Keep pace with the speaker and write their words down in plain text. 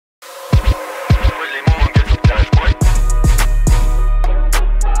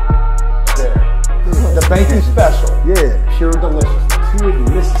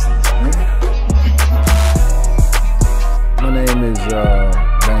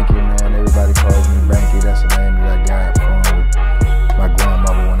Everybody calls me Banky. That's the name that I got from my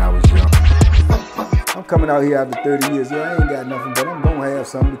grandmother when I was young. I'm coming out here after 30 years. Yeah, I ain't got nothing, but I'm gonna have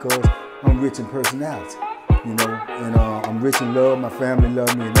something because I'm rich in personality, you know, and I'm rich in love. My family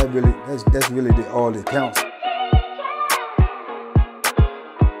love me, and that's really all that counts.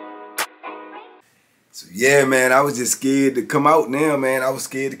 So yeah, man, I was just scared to come out now, man. I was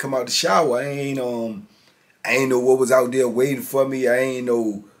scared to come out the shower. I ain't know what was out there waiting for me. I ain't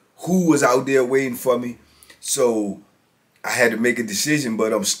know who was out there waiting for me. So I had to make a decision,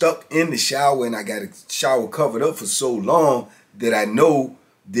 but I'm stuck in the shower, and I got the shower covered up for so long that I know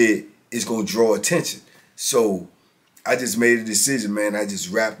that it's gonna draw attention. So I just made a decision, man. I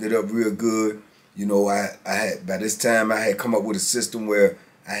just wrapped it up real good. You know, I had, by this time I had come up with a system where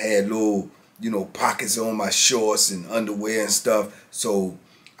I had little, you know, pockets on my shorts and underwear and stuff. So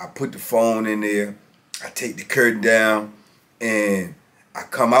I put the phone in there, I take the curtain down, and I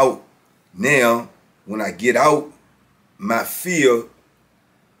come out. Now, when I get out, my fear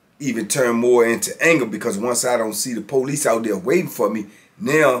even turned more into anger, because once I don't see the police out there waiting for me,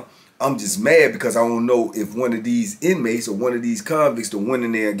 now I'm just mad because I don't know if one of these inmates or one of these convicts that went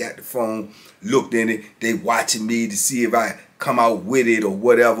in there and got the phone, looked in it, they watching me to see if I come out with it or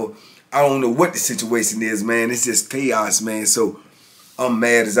whatever. I don't know what the situation is, man. It's just chaos, man. So I'm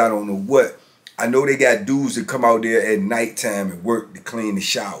mad as I don't know what. I know they got dudes that come out there at nighttime and work to clean the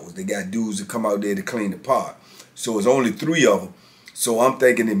showers. They got dudes that come out there to clean the park. So it's only 3 of them. So I'm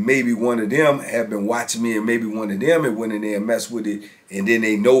thinking that maybe one of them have been watching me, and maybe one of them had went in there and messed with it, and then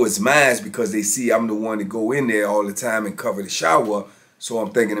they know it's mine because they see I'm the one that go in there all the time and cover the shower. So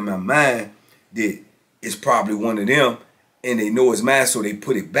I'm thinking in my mind that it's probably one of them, and they know it's mine, so they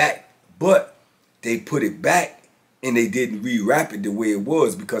put it back. But they put it back and they didn't rewrap it the way it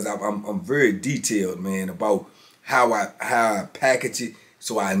was, because I'm very detailed, man, about how I package it,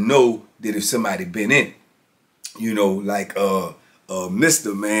 so I know that if somebody been in it. You know, like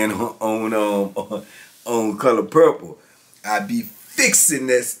Mr. Man on Color Purple, I be fixing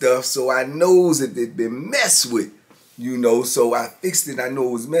that stuff so I knows that it been messed with, you know. So I fixed it, I know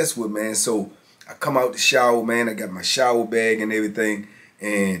it was messed with, man. So I come out the shower, man. I got my shower bag and everything,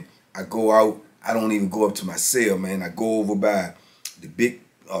 and I go out. I don't even go up to my cell, man. I go over by the big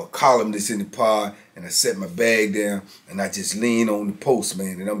column that's in the pod, and I set my bag down, and I just lean on the post,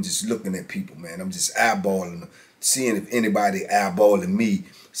 man, and I'm just looking at people, man. I'm just eyeballing them, seeing if anybody eyeballing me,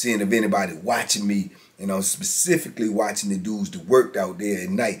 seeing if anybody watching me, and I'm specifically watching the dudes that worked out there at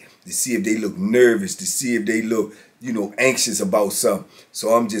night to see if they look nervous, to see if they look, you know, anxious about something. So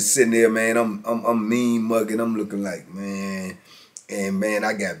I'm just sitting there, man. I'm mean mugging. I'm looking like, man, and man,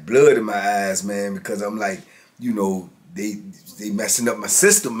 I got blood in my eyes, man, because I'm like, you know, they messing up my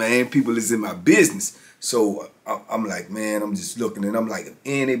system, man. People is in my business. So I'm like, man, I'm just looking, and I'm like, if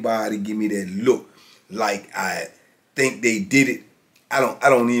anybody give me that look like I think they did it, I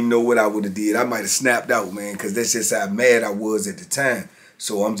don't even know what I would have did. I might have snapped out, man, because that's just how mad I was at the time.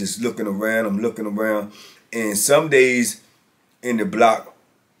 So I'm just looking around, and some days in the block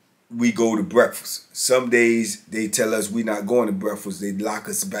we go to breakfast. Some days they tell us we not going to breakfast. They lock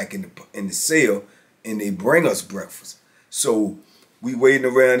us back in the cell, and they bring us breakfast. So we waiting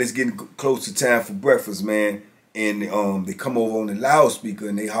around. It's getting close to time for breakfast, man. And they come over on the loudspeaker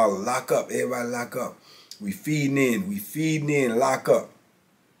and they holler, "Lock up, everybody lock up. We feeding in, lock up."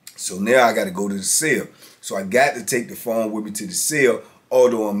 So now I got to go to the cell. So I got to take the phone with me to the cell.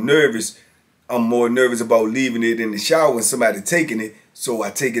 Although I'm nervous, I'm more nervous about leaving it in the shower and somebody taking it. So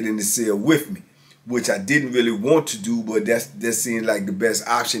I take it in the cell with me, which I didn't really want to do, but that seemed like the best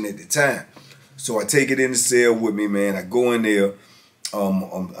option at the time. So I take it in the cell with me, man. I go in there.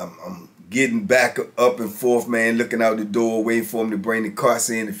 I'm getting back up and forth, man, looking out the door, waiting for them to bring the carts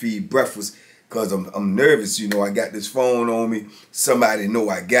in to feed breakfast, because I'm nervous. You know, I got this phone on me. Somebody know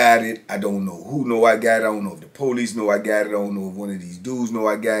I got it. I don't know who know I got it. I don't know if the police know I got it. I don't know if one of these dudes know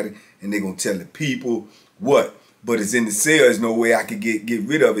I got it. And they're going to tell the people what. But it's in the cell. There's no way I could get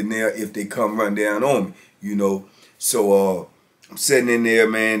rid of it now if they come run down on me, you know. So I'm sitting in there,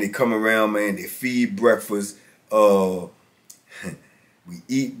 man. They come around, man. They feed breakfast. We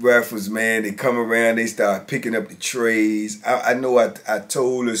eat breakfast, man. They come around. They start picking up the trays. I know I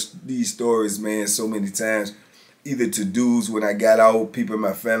told us these stories, man, so many times, either to dudes when I got out, people in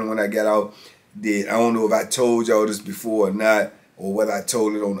my family when I got out. I don't know if I told y'all this before or not, or whether I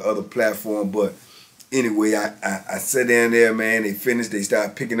told it on the other platform, but anyway, I sat down there, man. They finished. They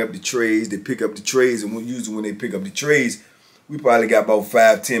start picking up the trays. They pick up the trays, and usually when they pick up the trays, we probably got about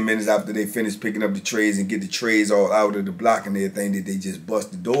 5-10 minutes after they finish picking up the trays and get the trays all out of the block and everything, that they just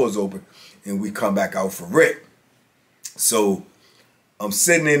bust the doors open and we come back out for rec. So I'm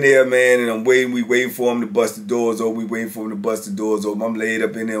sitting in there, man, and I'm waiting. We waiting for him to bust the doors open. We waiting for him to bust the doors open. I'm laid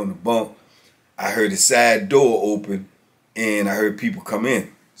up in there on the bunk. I heard the side door open, and I heard people come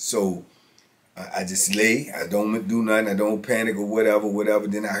in. So I just lay. I don't do nothing. I don't panic or whatever.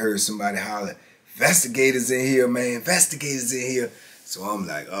 Then I heard somebody holler, "Investigators in here, man. Investigators in here." So I'm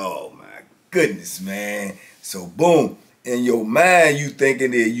like, oh, my goodness, man. So, boom. In your mind, you thinking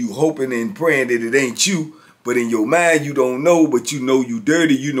that you hoping and praying that it ain't you. But in your mind, you don't know, but you know you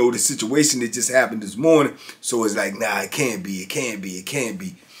dirty. You know the situation that just happened this morning. So it's like, nah, it can't be. It can't be. It can't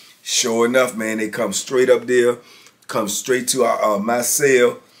be. Sure enough, man, they come straight up there, come straight to my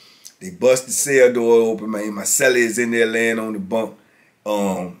cell. They bust the cell door open, man. My cellie is in there laying on the bunk.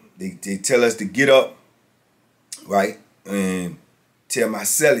 They tell us to get up, right? And tell my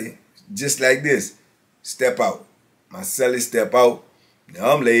cellie, just like this, step out. My cellie step out.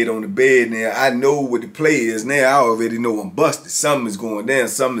 Now I'm laid on the bed now. I know what the play is now. I already know I'm busted. Something is going down.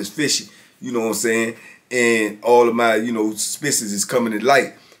 Something is fishy. You know what I'm saying? And all of my, suspicions is coming to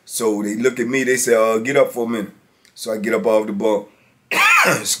light. So they look at me. They say, get up for a minute. So I get up off the bunk.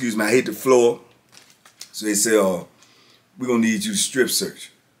 Excuse me. I hit the floor. So they say, we're going to need you to strip search.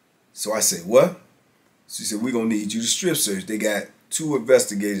 So I say, what? She said, we're going to need you to strip search. They got 2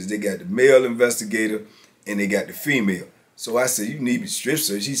 investigators. They got the male investigator and they got the female. So I said, you need me to strip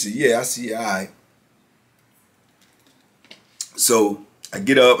search? He said, yeah. I see, all right. So I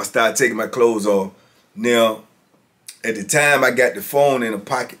get up, I start taking my clothes off. Now, at the time, I got the phone in a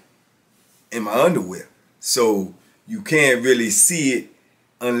pocket in my underwear. So you can't really see it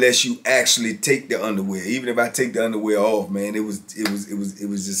unless you actually take the underwear. Even if I take the underwear off, man, it was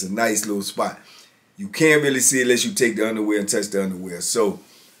just a nice little spot. You can't really see it unless you take the underwear and touch the underwear. So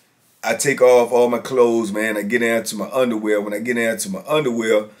I take off all my clothes, man. I get down to my underwear. When I get down to my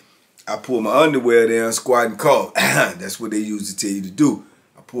underwear, I pull my underwear down, squat and cough. That's what they usually tell you to do.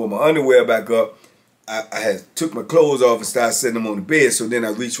 I pull my underwear back up. I had took my clothes off and started setting them on the bed. So then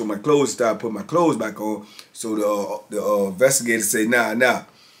I reached for my clothes, started putting my clothes back on. So the investigator said, nah.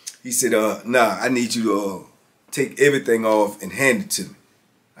 He said, nah, I need you to take everything off and hand it to me.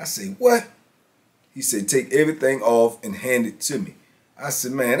 I said, what? He said, take everything off and hand it to me. I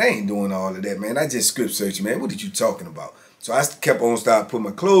said, man, I ain't doing all of that, man. I just script searched, man. What are you talking about? So I kept on starting putting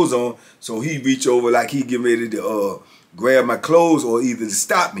my clothes on. So he reached over like he getting ready to grab my clothes or either to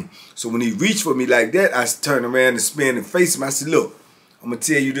stop me. So when he reached for me like that, I turned around and spin and face him. I said, look, I'm going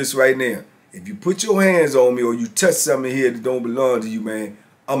to tell you this right now. If you put your hands on me or you touch something here that don't belong to you, man,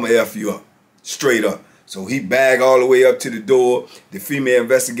 I'm going to F you up. Straight up. So he bagged all the way up to the door. The female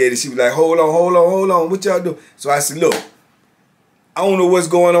investigator, she was like, hold on. What y'all do? So I said, look, I don't know what's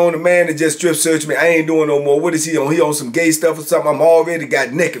going on. The man that just strip searched me, I ain't doing no more. What is he on? He on some gay stuff or something? I'm already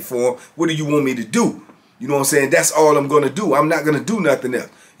got naked for him. What do you want me to do? You know what I'm saying? That's all I'm going to do. I'm not going to do nothing else.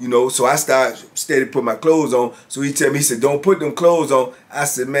 So I started steady put my clothes on. So he tell me, he said, don't put them clothes on. I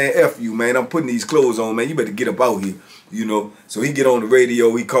said, man, F you, man. I'm putting these clothes on, man. You better get up out here, So he get on the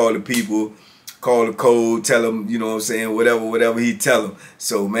radio. He call the people, call the code, tell them, you know what I'm saying, whatever he tell them.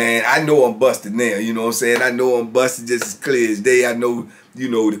 So, man, I know I'm busted now, you know what I'm saying? I know I'm busted just as clear as day. I know,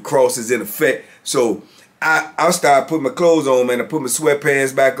 the cross is in effect. So I started putting my clothes on, man. I put my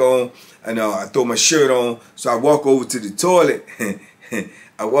sweatpants back on, and I throw my shirt on. So I walk over to the toilet.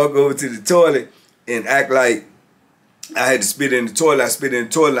 I walk over to the toilet and act like I had to spit in the toilet. I spit in the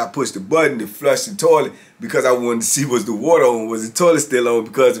toilet. I pushed the button to flush the toilet because I wanted to see was the water on, was the toilet still on,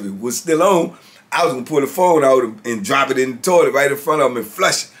 because if it was still on, I was going to pull the phone out and drop it in the toilet right in front of him and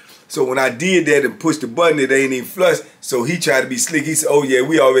flush it. So when I did that and pushed the button, it ain't even flushed. So he tried to be slick. He said, oh, yeah,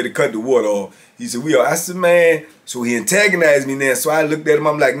 we already cut the water off. He said, I said, man. So he antagonized me now. So I looked at him.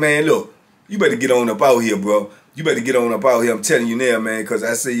 I'm like, man, look, you better get on up out here, bro. You better get on up out here. I'm telling you now, man, because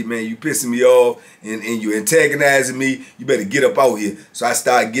I say, man, you pissing me off and you antagonizing me. You better get up out here. So I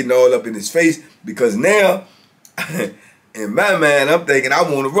started getting all up in his face because now, in my mind, I'm thinking I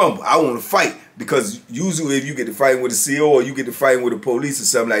want to rumble. I want to fight. Because usually if you get to fighting with a CO or you get to fighting with the police or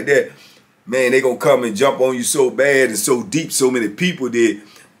something like that, man, they going to come and jump on you so bad and so deep, so many people that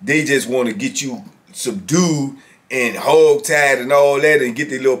they just want to get you subdued and hog-tied and all that and get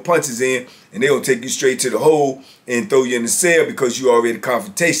their little punches in, and they going to take you straight to the hole and throw you in the cell because you already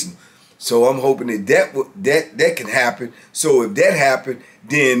confrontational. So I'm hoping that can happen. So if that happened,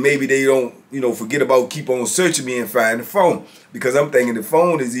 then maybe they don't, forget about keep on searching me and find the phone. Because I'm thinking the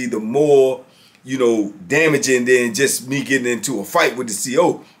phone is either more, damaging than just me getting into a fight with the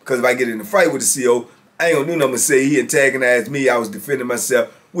CO. Because if I get in a fight with the CO, I ain't gonna do nothing but say he antagonized me, I was defending myself,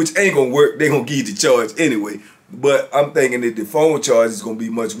 which ain't gonna work. They gonna give you the charge anyway. But I'm thinking that the phone charge is gonna be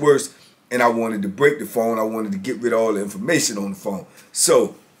much worse and I wanted to break the phone. I wanted to get rid of all the information on the phone.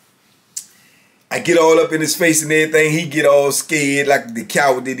 So I get all up in his face and everything. He get all scared like the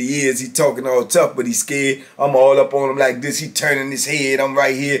coward that he is. He talking all tough, but he scared. I'm all up on him like this. He turning his head. I'm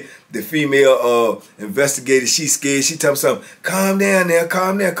right here. The female investigator, she scared. She tell me something. Calm down now.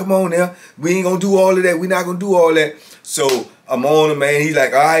 Calm down. Come on now. We ain't going to do all of that. We not going to do all that. So I'm on him, man. He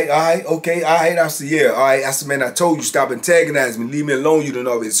like, all right, okay, all right. I said, yeah, all right. I said, man, I told you, stop antagonizing me. Leave me alone. You don't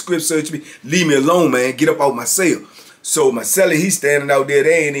already script search me. Leave me alone, man. Get up out my cell. So my celly, he's standing out there.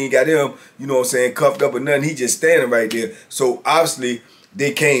 They ain't even got him, you know what I'm saying, cuffed up or nothing. He just standing right there. So obviously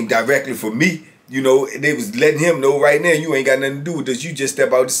they came directly for me. You know, they was letting him know right now, you ain't got nothing to do with this. You just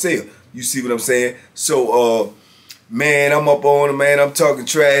step out the cell. You see what I'm saying? So, man, I'm up on him, man. I'm talking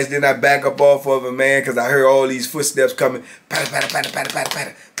trash. Then I back up off of him, man, because I heard all these footsteps coming. Patter, patter, patter, patter, patter,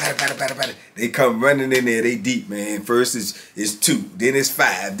 patter, patter, patter, patter, patter. They come running in there. They deep, man. First it's 2, then it's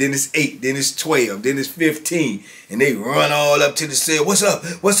 5, then it's 8, then it's 12, then it's 15. And they run all up to the cell. What's up?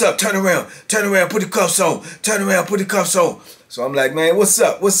 What's up? Turn around. Turn around. Put the cuffs on. Turn around. Put the cuffs on. So I'm like, man, what's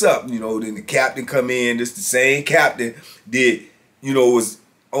up? What's up? You know, then the captain come in. This the same captain that, you know, was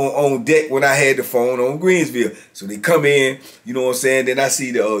on deck when I had the phone on Greensville. So they come in, you know what I'm saying? Then I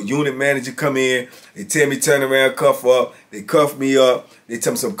see the unit manager come in. They tell me turn around, cuff up. They cuff me up. They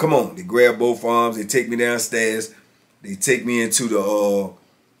tell me something, come on. They grab both arms. They take me downstairs. They take me into the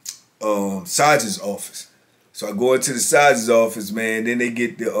sergeant's office. So I go into the sergeant's office, man. Then they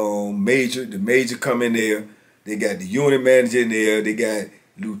get the major. The major come in there. They got the unit manager in there. They got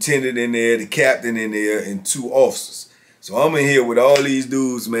lieutenant in there, the captain in there, and 2 officers. So I'm in here with all these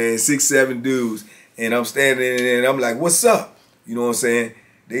dudes, man, 6, 7 dudes, and I'm standing in there and I'm like, what's up? You know what I'm saying?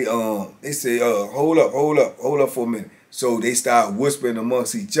 They say, hold up for a minute. So they start whispering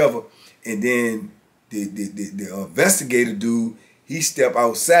amongst each other, and then the investigator dude, he step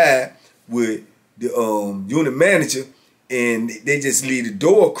outside with the unit manager, and they just leave the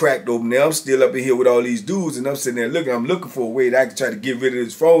door cracked open. Now I'm still up in here with all these dudes, and I'm sitting there looking. I'm looking for a way that I can try to get rid of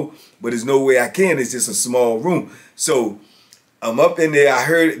this phone, but there's no way I can. It's just a small room. So I'm up in there. I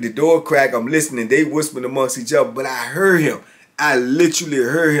heard the door crack. I'm listening. They whispering amongst each other, but I heard him. I literally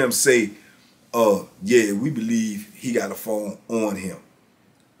heard him say, yeah, we believe he got a phone on him,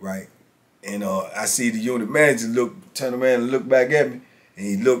 right? And I see the unit manager turn around and look back at me, and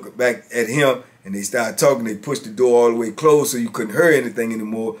he looked back at him, and they started talking. They pushed the door all the way closed so you couldn't hear anything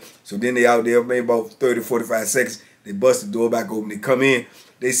anymore. So then they out there, maybe about 30, 45 seconds, they bust the door back open. They come in.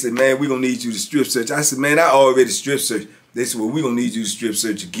 They said, man, we're going to need you to strip search. I said, man, I already strip searched. They said, well, we're going to need you to strip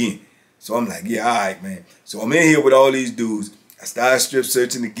search again. So I'm like, yeah, all right, man. So I'm in here with all these dudes. I started strip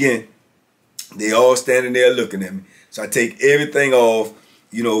searching again. They all standing there looking at me. So I take everything off,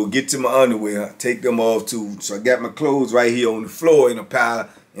 you know, get to my underwear, take them off too. So I got my clothes right here on the floor in a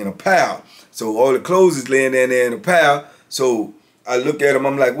pile. So all the clothes is laying down there in a pile. So I look at them,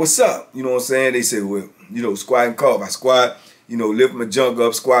 I'm like, what's up? You know what I'm saying? They said, well, you know, squat and cough. I squat, you know, lift my junk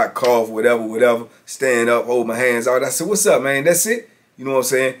up, squat, cough, whatever, stand up, hold my hands out. I said, what's up, man? That's it? You know what I'm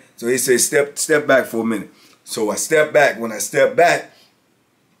saying? So they said, step back for a minute. So I step back. When I step back,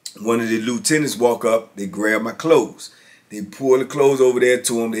 one of the lieutenants walk up, they grab my clothes. They pull the clothes over there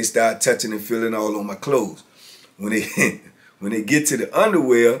to them. They start touching and feeling all on my clothes. When they get to the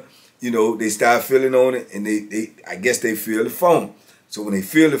underwear, you know, they start feeling on it, and I guess they feel the phone. So when they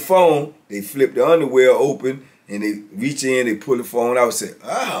feel the phone, they flip the underwear open, and they reach in, they pull the phone out and say,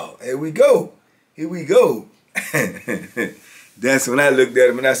 oh, here we go. Here we go. That's when I looked at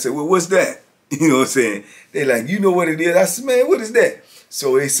them and I said, well, what's that? You know what I'm saying? They like, you know what it is? I said, man, what is that?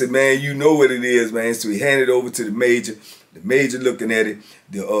 So they said, man, you know what it is, man. So he handed it over to the major. The major looking at it.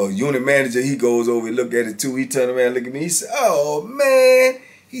 The unit manager, he goes over and look at it too. He turned around and looked at me. He said, oh, man.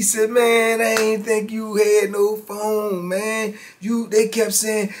 He said, man, I ain't think you had no phone, man. They kept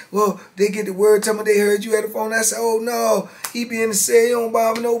saying, well, they get the word telling me they heard you had a phone. I said, oh, no. He be in the cell. You don't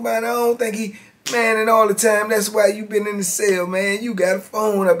bother nobody. I don't think he, man, and all the time, that's why you been in the cell, man. You got a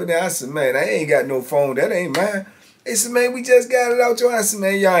phone up in there. I said, man, I ain't got no phone. That ain't mine. They said, man, we just got it out your. I said,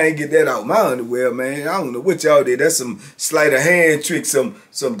 man, y'all ain't get that out my underwear, man. I don't know what y'all did. That's some sleight of hand trick, some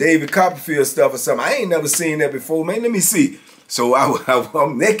David Copperfield stuff or something. I ain't never seen that before, man. Let me see. So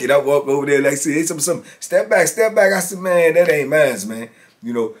I'm naked. I walk over there like, see, they said, some step back. I said, man, that ain't mine, man.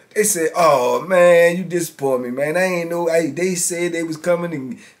 You know, they said, oh, man, you disappoint me, man. I ain't know. They said they was coming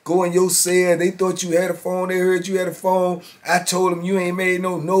and Go in your cell. They thought you had a phone. They heard you had a phone. I told them you ain't made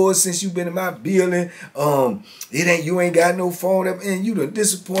no noise since you been in my building. You ain't got no phone. And you done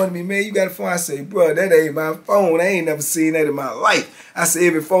disappointed me, man. You got a phone. I say, bro, that ain't my phone. I ain't never seen that in my life. I say,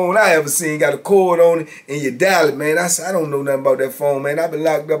 every phone I ever seen got a cord on it and you dial it, man. I said, I don't know nothing about that phone, man. I've been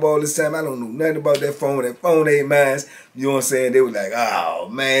locked up all this time. I don't know nothing about that phone. That phone ain't mine. You know what I'm saying? They were like, oh,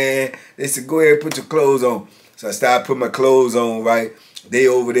 man. They said, go ahead and put your clothes on. So I started putting my clothes on, right? They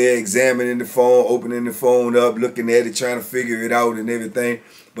over there examining the phone, opening the phone up, looking at it, trying to figure it out and everything.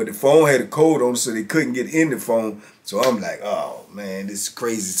 But the phone had a code on it, so they couldn't get in the phone. So I'm like, oh, man, this is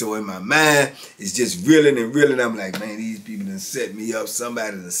crazy. So in my mind, it's just reeling and reeling. I'm like, man, these people done set me up.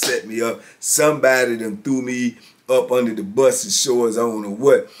 Somebody done set me up. Somebody done threw me up under the bus as sure as I don't know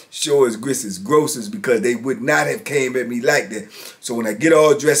what. Sure as grits as grocers, because they would not have came at me like that. So when I get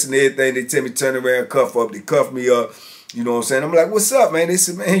all dressed and everything, they tell me turn around, cuff up. They cuff me up. You know what I'm saying? I'm like, what's up, man? They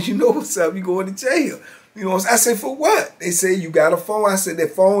said, man, you know what's up. You going to jail. You know what I'm saying? I said, for what? They say, you got a phone? I said,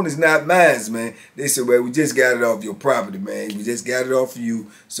 that phone is not mine, man. They said, well, we just got it off your property, man. We just got it off of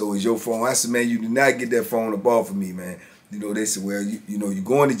you, so it's your phone. I said, man, you did not get that phone up off of me, man. You know, they said, well, you know, you're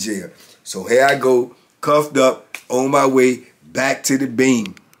going to jail. So here I go, cuffed up, on my way back to the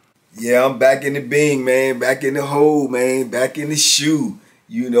beam. Yeah, I'm back in the beam, man. Back in the hole, man. Back in the shoe.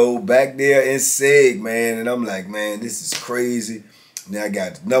 You know, back there in Seg, man. And I'm like, man, this is crazy. Now I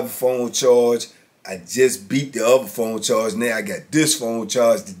got another phone charge. I just beat the other phone charge. Now I got this phone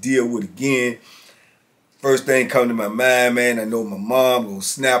charge to deal with again. First thing come to my mind, man, I know my mom gonna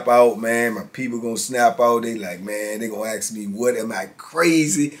snap out, man. My people gonna snap out. They like, man, they gonna ask me, what, am I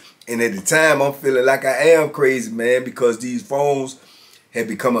crazy? And at the time, I'm feeling like I am crazy, man, because these phones had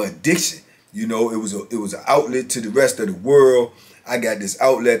become an addiction. You know, it was an outlet to the rest of the world. I got this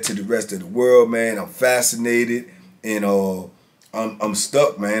outlet to the rest of the world, man. I'm fascinated, and I'm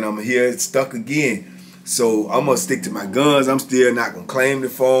stuck, man. I'm here stuck again. So I'm gonna stick to my guns. I'm still not gonna claim the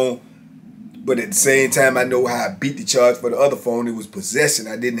phone. But at the same time, I know how I beat the charge for the other phone. It was possession.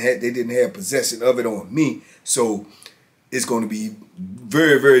 They didn't have possession of it on me. So it's gonna be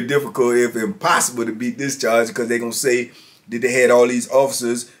very, very difficult, if impossible, to beat this charge, because they're gonna say that they had all these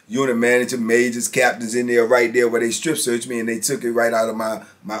officers, unit manager, majors, captains in there right there where they strip searched me, and they took it right out of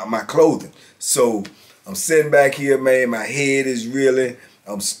my clothing. So I'm sitting back here, man. My head is reeling.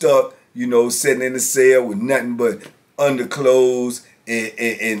 I'm stuck, you know, sitting in the cell with nothing but underclothes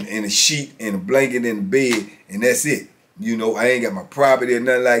and a sheet and a blanket in the bed, and that's it. You know, I ain't got my property or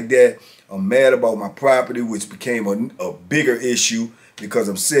nothing like that. I'm mad about my property, which became a bigger issue, because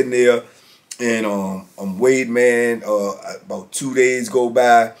I'm sitting there and I'm waiting, man. About 2 days go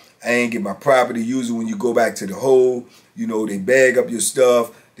by. I ain't get my property. Usually when you go back to the hole, you know, they bag up your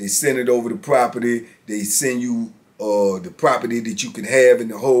stuff. They send it over the property. They send you the property that you can have in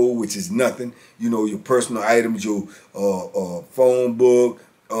the hole, which is nothing. You know, your personal items, your phone book,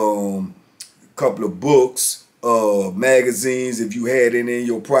 a couple of books, magazines, if you had any in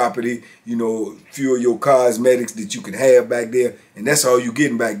your property, you know, few of your cosmetics that you can have back there. And that's all you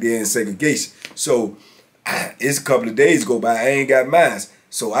getting back there in segregation. So it's a couple of days go by, I ain't got mine.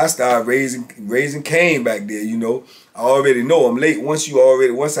 So I started raising Cain back there, you know. I already know I'm late. Once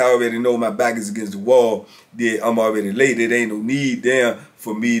I already know my back is against the wall, then I'm already late. It ain't no need there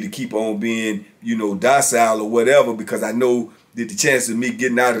for me to keep on being, you know, docile or whatever, because I know that the chance of me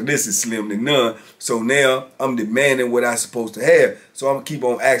getting out of this is slim to none. So now I'm demanding what I'm supposed to have. So I'm going to keep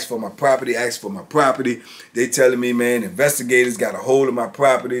on asking for my property, They telling me, man, investigators got a hold of my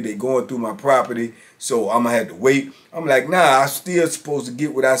property. They going through my property. So I'm going to have to wait. I'm like, nah, I'm still supposed to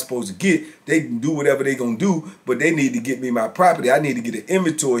get what I'm supposed to get. They can do whatever they going to do, but they need to get me my property. I need to get an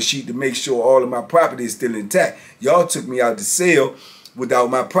inventory sheet to make sure all of my property is still intact. Y'all took me out to sell without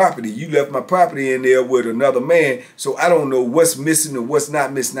my property. You left my property in there with another man, so I don't know what's missing and what's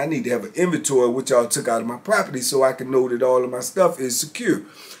not missing. I need to have an inventory of what y'all took out of my property so I can know that all of my stuff is secure.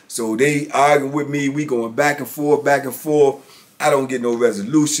 So they arguing with me. We going back and forth, back and forth. I don't get no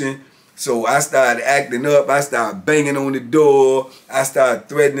resolution. So I started acting up. I started banging on the door. I started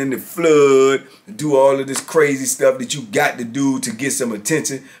threatening the flood, do all of this crazy stuff that you got to do to get some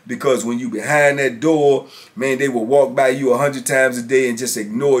attention. Because when you behind that door, man, they will walk by you 100 times a day and just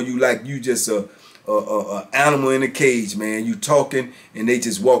ignore you like you just a animal in a cage, man. You talking and they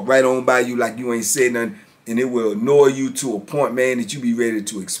just walk right on by you like you ain't said nothing. And it will annoy you to a point, man, that you be ready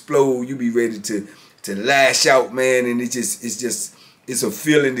to explode. You be ready to lash out, man. And it's a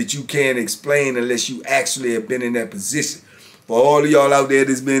feeling that you can't explain unless you actually have been in that position. For all of y'all out there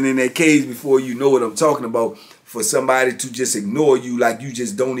that's been in that cage before, you know what I'm talking about. For somebody to just ignore you like you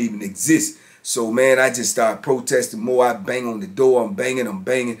just don't even exist. So, man, I just started protesting more. I bang on the door. I'm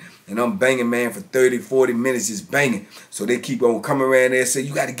banging. And I'm banging, man, for 30, 40 minutes just banging. So they keep on coming around there and say,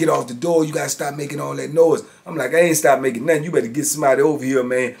 you got to get off the door. You got to stop making all that noise. I'm like, I ain't stopped making nothing. You better get somebody over here,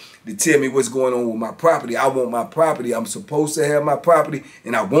 man, to tell me what's going on with my property. I want my property. I'm supposed to have my property,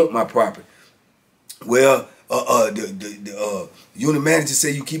 and I want my property. Well, the unit manager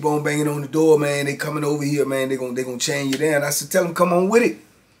said, you keep on banging on the door, man. They coming over here, man. They gonna chain you down. I said, tell them come on with it.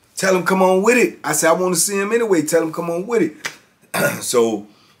 Tell them come on with it. I said, I want to see him anyway. Tell them come on with it. So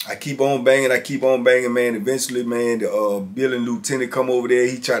I keep on banging, man. Eventually, man, the billing lieutenant come over there.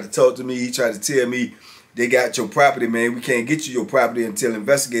 He tried to talk to me. He tried to tell me, they got your property, man. We can't get you your property until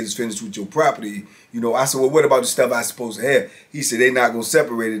investigators finish with your property. You know, I said, well, what about the stuff I supposed to have? He said, they're not going to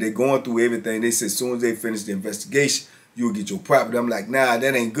separate it. They're going through everything. They said, as soon as they finish the investigation, you'll get your property. I'm like, nah,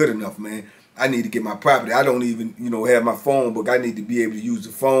 that ain't good enough, man. I need to get my property. I don't even, you know, have my phone book. I need to be able to use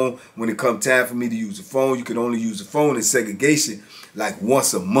the phone. When it comes time for me to use the phone, you can only use the phone in segregation like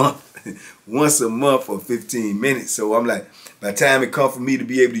once a month. Once a month for 15 minutes. So I'm like, by the time it comes for me to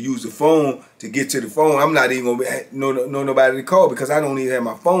be able to use the phone to get to the phone, I'm not even going to know nobody to call because I don't even have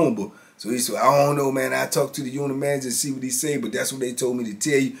my phone book. So he said, I don't know, man. I talked to the unit manager and see what he say, but that's what they told me to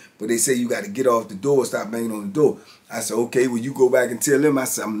tell you. But they say you got to get off the door, stop banging on the door. I said, okay, well, you go back and tell them. I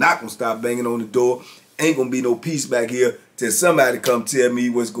said, I'm not going to stop banging on the door. Ain't going to be no peace back here till somebody come tell me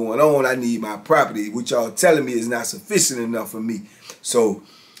what's going on. I need my property, which y'all telling me is not sufficient enough for me. So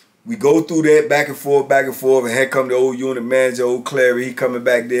we go through that back and forth, and here come the old unit manager, old Clary. He coming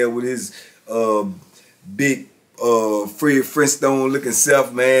back there with his big Fred Flintstone looking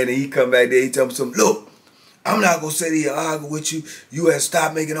self, man. And he come back there, he tell me something, look, I'm not going to sit here and argue with you. You have to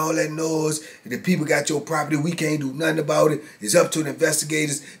stop making all that noise. If the people got your property, we can't do nothing about it. It's up to the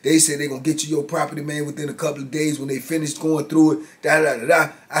investigators. They say they're going to get you your property, man, within a couple of days when they finish going through it. Da.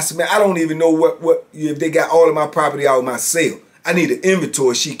 I said, man, I don't even know what if they got all of my property out of my sale. I need an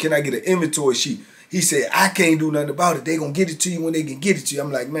inventory sheet. Can I get an inventory sheet? He said, I can't do nothing about it. They gonna get it to you when they can get it to you.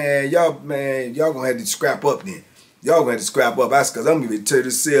 I'm like, man, y'all gonna have to scrap up then. Y'all gonna have to scrap up. I said, cause I'm gonna tear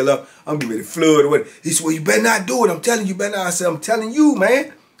this sale up. I'm gonna to flood or whatever. He said, well, you better not do it. I'm telling you, better not. I said, I'm telling you,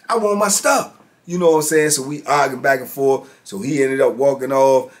 man. I want my stuff. You know what I'm saying? So we arguing back and forth. So he ended up walking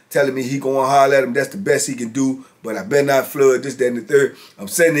off, telling me he gonna holler at him. That's the best he can do. But I better not flood this, that, and the third. I'm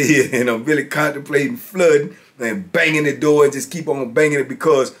sitting here and I'm really contemplating flooding and banging the door and just keep on banging it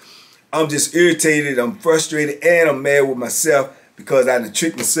because I'm just irritated, I'm frustrated, and I'm mad with myself because I done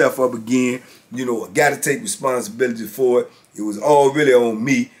tricked myself up again. You know, I got to take responsibility for it. It was all really on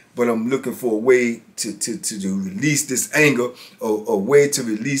me, but I'm looking for a way to release this anger or a way to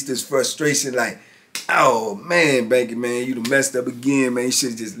release this frustration. Like, oh, man, Banky, man, you done messed up again, man. You should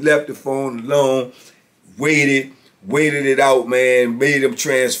have just left the phone alone, waited it out, man, made them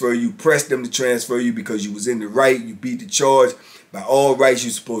transfer you, pressed them to transfer you because you was in the right, you beat the charge. By all rights,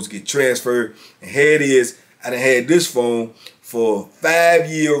 you're supposed to get transferred. And here it is, I done had this phone for a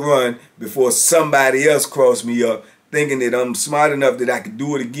 5-year run before somebody else crossed me up, thinking that I'm smart enough that I could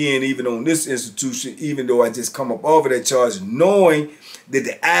do it again, even on this institution, even though I just come up off of that charge, knowing that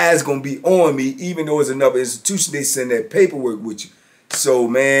the eye's gonna be on me, even though it's another institution, they send that paperwork with you. So,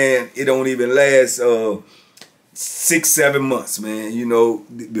 man, it don't even last 6-7 months, man, you know,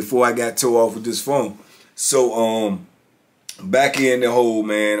 before I got tore off with this phone. So, back in the hole,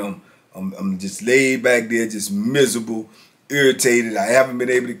 man, I'm just laid back there, just miserable, irritated. I haven't been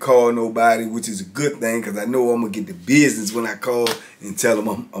able to call nobody, which is a good thing because I know I'm going to get the business when I call and tell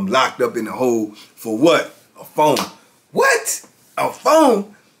them I'm locked up in the hole for what? A phone. What? A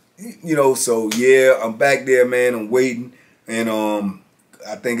phone? You know, so yeah, I'm back there, man. I'm waiting. And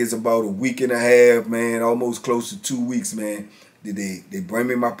I think it's about a week and a half, man, almost close to 2 weeks, man. They bring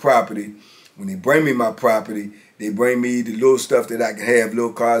me my property. When they bring me my property, they bring me the little stuff that I can have,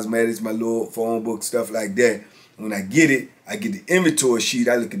 little cosmetics, my little phone book, stuff like that. When I get it, I get the inventory sheet.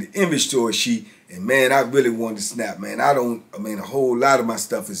 I look at the inventory sheet, and man, I really want to snap, man. I mean, a whole lot of my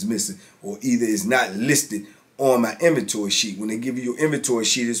stuff is missing, or either it's not listed on my inventory sheet. When they give you your inventory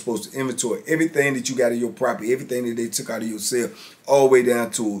sheet, it's supposed to inventory everything that you got in your property, everything that they took out of your sale, all the way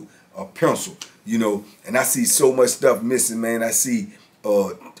down to a pencil, you know. And I see so much stuff missing, man. I see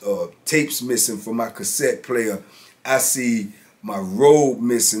tapes missing from my cassette player. I see my robe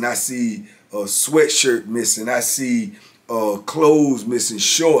missing. I see a sweatshirt missing. I see clothes missing,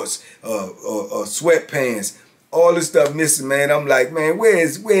 shorts, sweatpants, all this stuff missing, man. I'm like, man, where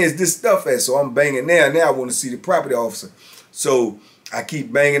is this stuff at? So I'm banging now. Now I want to see the property officer. So I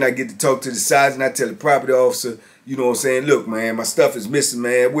keep banging. I get to talk to the sergeant. I tell the property officer, you know what I'm saying, look, man, my stuff is missing,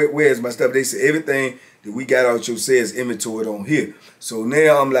 man. Where's my stuff? They say everything that we got out your sales inventory on here. So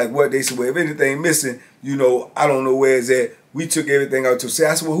now I'm like, what? They said, well, if anything missing, you know, I don't know where it's at. We took everything out your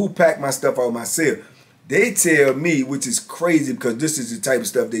sale. I said, well, who packed my stuff out my sale? They tell me, which is crazy because this is the type of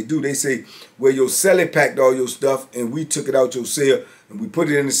stuff they do. They say, well, your seller packed all your stuff and we took it out your sale and we put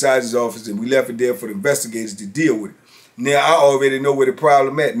it in the sergeant's office and we left it there for the investigators to deal with it. Now, I already know where the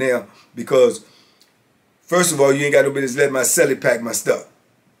problem at now because, first of all, you ain't got no business letting my seller pack my stuff.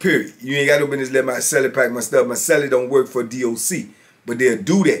 Period. You ain't got no business letting my seller pack my stuff. My seller don't work for DOC. But they'll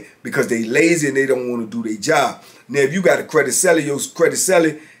do that because they lazy and they don't want to do their job. Now, if you got a credit seller, your credit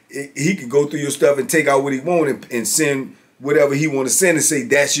seller, he can go through your stuff and take out what he want and send whatever he want to send and say,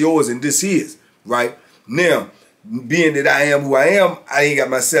 that's yours and this is, right? Now, being that I am who I am, I ain't got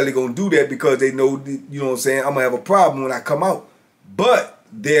my seller going to do that because they know, you know what I'm saying, I'm going to have a problem when I come out. But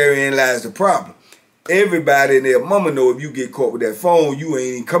therein lies the problem. Everybody and their mama know if you get caught with that phone, you ain't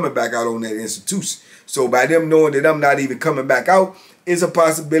even coming back out on that institution. So by them knowing that I'm not even coming back out, it's a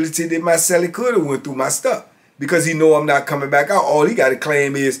possibility that my seller could have went through my stuff because he know I'm not coming back out. All he got to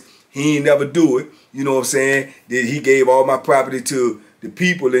claim is he ain't never do it. You know what I'm saying? That he gave all my property to the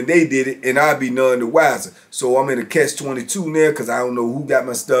people and they did it and I'd be none the wiser. So I'm in a catch-22 now because I don't know who got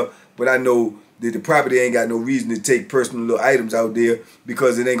my stuff, but I know that the property ain't got no reason to take personal little items out there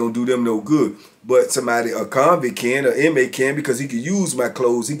because it ain't going to do them no good. But somebody, a convict can, an inmate can, because he could use my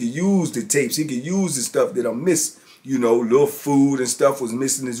clothes, he could use the tapes, he could use the stuff that I missed. You know, little food and stuff was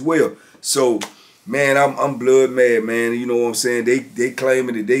missing as well. So, man, I'm blood mad, man. You know what I'm saying? They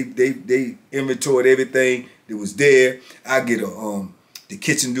claiming that they inventoried everything that was there. I get the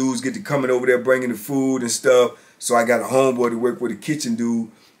kitchen dudes get to coming over there bringing the food and stuff. So I got a homeboy to work with a kitchen dude.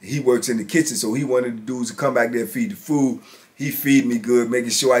 He works in the kitchen, so he wanted the dudes to come back there and feed the food. He feed me good,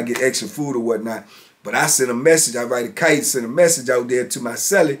 making sure I get extra food or whatnot. But I sent a message. I write a kite, send a message out there to my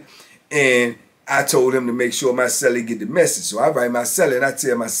seller, and I told him to make sure my seller get the message. So I write my seller and I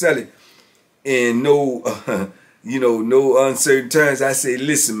tell my seller in no, you know, no uncertain terms, I say,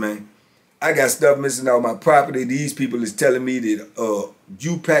 listen, man, I got stuff missing out of my property. These people is telling me that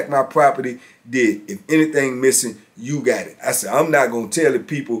you packed my property, that if anything missing, you got it. I said, I'm not going to tell the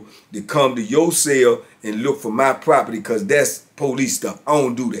people to come to your sale and look for my property because that's police stuff. I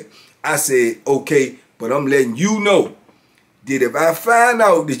don't do that. I said, okay, but I'm letting you know that if I find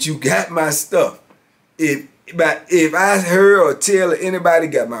out that you got my stuff, if I heard or tell anybody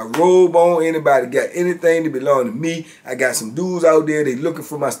got my robe on, anybody got anything that belong to me, I got some dudes out there, they looking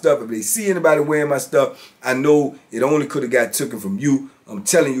for my stuff. If they see anybody wearing my stuff, I know it only could have got taken from you. I'm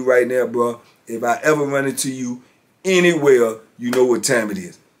telling you right now, bro, if I ever run into you anywhere, you know what time it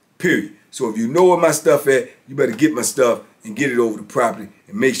is, period. So if you know where my stuff at, you better get my stuff and get it over the property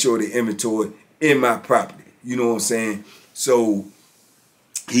and make sure the inventory in my property. You know what I'm saying? So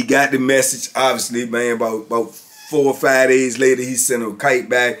he got the message, obviously, man, about 4 or 5 days later, he sent a kite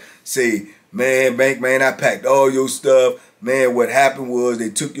back, say, man, Bank, man, I packed all your stuff. Man, what happened was they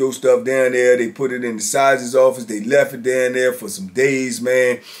took your stuff down there, they put it in the sergeant's office, they left it down there for some days,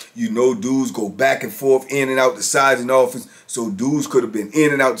 man. You know, dudes go back and forth in and out the sergeant's office, so dudes could have been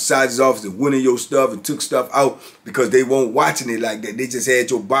in and out the sergeant's office and went in your stuff and took stuff out because they weren't watching it like that. They just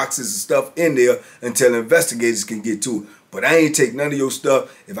had your boxes and stuff in there until investigators can get to it. But I ain't take none of your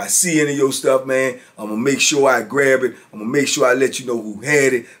stuff. If I see any of your stuff, man, I'm going to make sure I grab it. I'm going to make sure I let you know who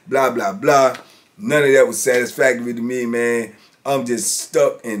had it, blah, blah, blah. None of that was satisfactory to me, man. I'm just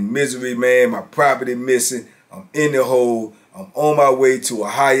stuck in misery, man. My property missing. I'm in the hole. I'm on my way to a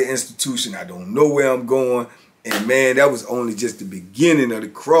higher institution. I don't know where I'm going. And, man, that was only just the beginning of the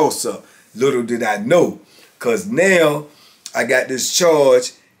cross-up. Little did I know. Because now I got this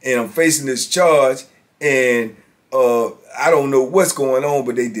charge, and I'm facing this charge, and I don't know what's going on,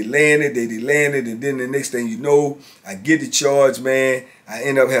 but they delaying it, and then the next thing you know, I get the charge, man. I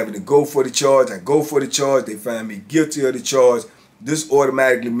end up having to go for the charge. I go for the charge. They find me guilty of the charge. This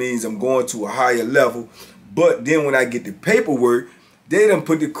automatically means I'm going to a higher level. But then when I get the paperwork, they done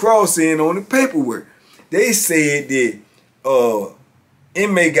put the cross in on the paperwork. They said that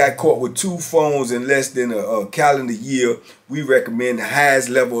inmate got caught with 2 phones in less than a calendar year. We recommend the highest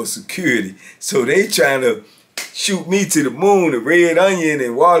level of security. So they trying to shoot me to the moon, the Red Onion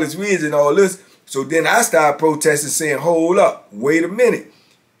and Wallace Ridge and all this. So then I started protesting saying, hold up, wait a minute.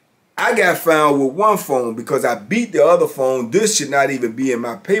 I got found with 1 phone because I beat the other phone. This should not even be in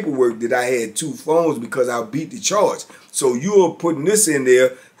my paperwork that I had 2 phones because I beat the charge. So you're putting this in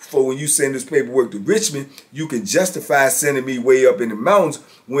there for when you send this paperwork to Richmond, you can justify sending me way up in the mountains,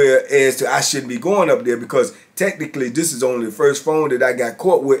 whereas I shouldn't be going up there because technically this is only the first phone that I got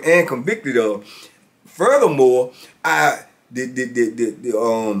caught with and convicted of. Furthermore, the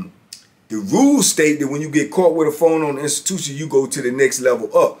The rules state that when you get caught with a phone on the institution, you go to the next level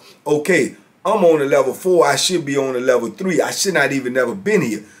up. Okay, I'm on a level 4. I should be on a level 3. I should not even never been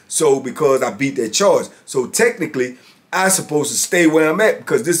here. So because I beat that charge. So technically, I'm supposed to stay where I'm at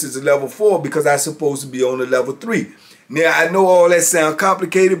because this is a level 4 because I'm supposed to be on a level 3. Now, I know all that sounds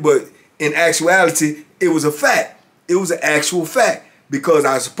complicated, but in actuality, it was a fact. It was an actual fact because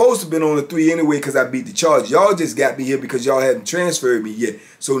I was supposed to have been on a 3 anyway because I beat the charge. Y'all just got me here because y'all hadn't transferred me yet.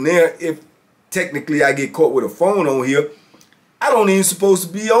 So now, if technically I get caught with a phone on here, I don't even supposed to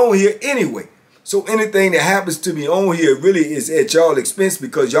be on here anyway. So anything that happens to me on here really is at y'all expense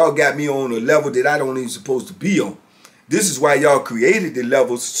because y'all got me on a level that I don't even supposed to be on. This is why y'all created the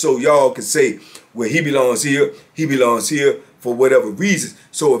levels so y'all can say, well, he belongs here for whatever reasons.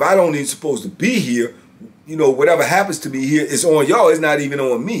 So if I don't even supposed to be here, you know, whatever happens to me here, it's on y'all. It's not even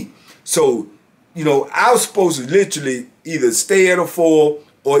on me. So, you know, I was supposed to literally either stay at a 4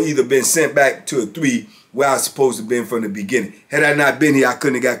 or either been sent back to a 3 where I was supposed to have been from the beginning. Had I not been here, I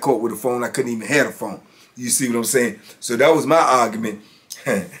couldn't have got caught with a phone. I couldn't even have a phone. You see what I'm saying? So that was my argument.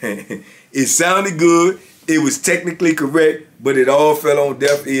 It sounded good. It was technically correct, but it all fell on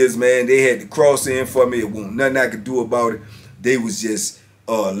deaf ears, man. They had to cross in for me. It wasn't nothing I could do about it. They was just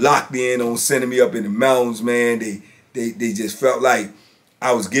locked in on sending me up in the mountains, man. They just felt like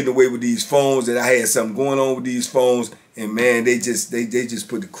I was getting away with these phones, that I had something going on with these phones, and man, they just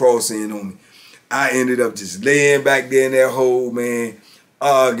put the cross in on me. I ended up just laying back there in that hole, man,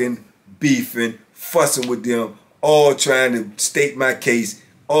 arguing, beefing, fussing with them, all trying to state my case.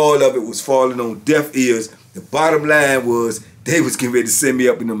 All of it was falling on deaf ears. The bottom line was they was getting ready to send me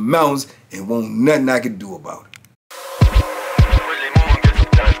up in the mountains and won't nothing I could do about it.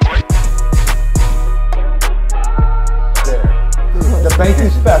 The bacon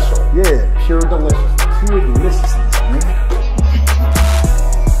special. Yeah. Pure deliciousness. Pure deliciousness, man.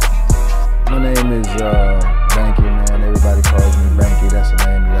 My name is Banky, man. Everybody calls me Banky. That's the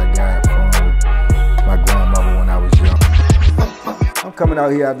name that I got from my grandmother when I was young. I'm coming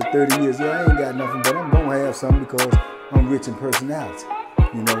out here after 30 years. Yeah, I ain't got nothing, but I'm gonna have something because I'm rich in personality,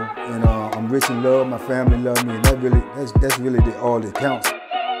 you know, and I'm rich in love. My family love me, and that's really all that counts.